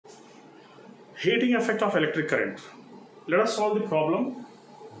Heating effect of electric current. Let us solve the problem.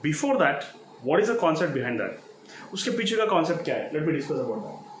 Before that, what is the concept behind that? उसके पीछे का concept क्या है? Let me discuss about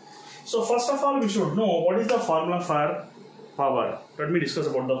that. So first of all, we should know what is the formula for power. Let me discuss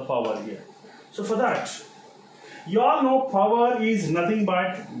about the power here. So for that, you all know power is nothing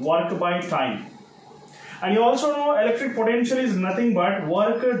but work by time. And you also know electric potential is nothing but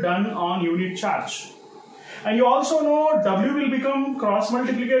work done on unit charge. And you also know W will become cross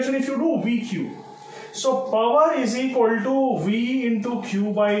multiplication if you do VQ. So power is equal to V into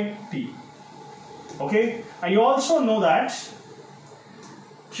Q by T. Okay. And you also know that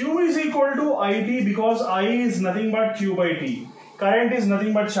Q is equal to IT because I is nothing but Q by T. Current is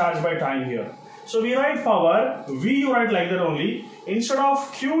nothing but charge by time here. So we write power, V you write like that only. Instead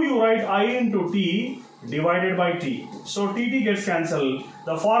of Q you write I into T divided by T. So TT gets cancelled.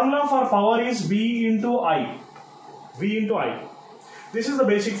 The formula for power is V into I. V into I. This is the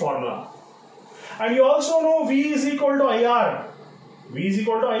basic formula. And you also know V is equal to IR. V is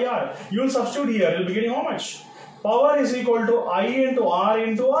equal to IR. You will substitute here. You will be getting how much? Power is equal to I into R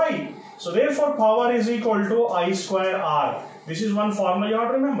into I. So therefore power is equal to I square R. This is one formula you have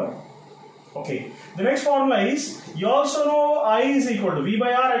to remember. Okay. The next formula is, you also know I is equal to V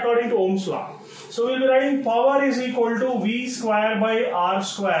by R according to Ohm's law. So we will be writing power is equal to V square by R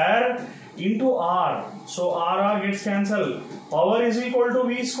square into R. So R gets cancelled. Power is equal to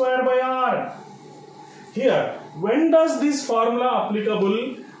V square by R. Here, when does this formula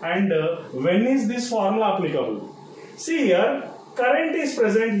applicable and when is this formula applicable? See here, current is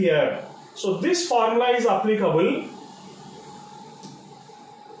present here. So this formula is applicable.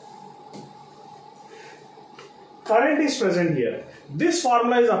 Current is present here. This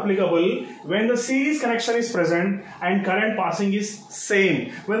formula is applicable when the series connection is present and current passing is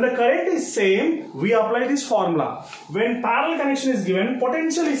same. When the current is same, we apply this formula. When parallel connection is given,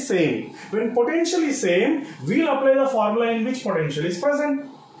 potential is same. When potential is same, we will apply the formula in which potential is present.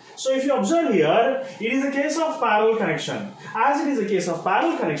 So if you observe here, it is a case of parallel connection. As it is a case of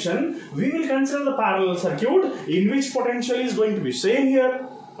parallel connection, we will consider the parallel circuit in which potential is going to be same here.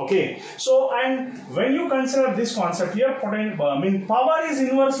 Okay, so and when you consider this concept here, power is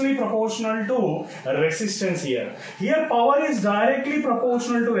inversely proportional to resistance here. Here power is directly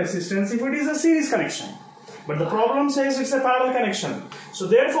proportional to resistance if it is a series connection. But the problem says it's a parallel connection. So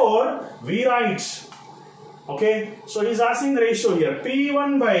therefore, we write, okay, so he's asking the ratio here.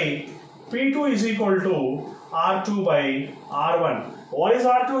 P1 by P2 is equal to R2 by R1. What is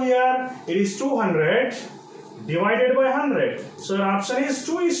R2 here? It is 200. Divided by 100. So your option is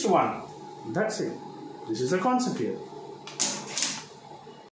 2:1. That's it. This is the concept here.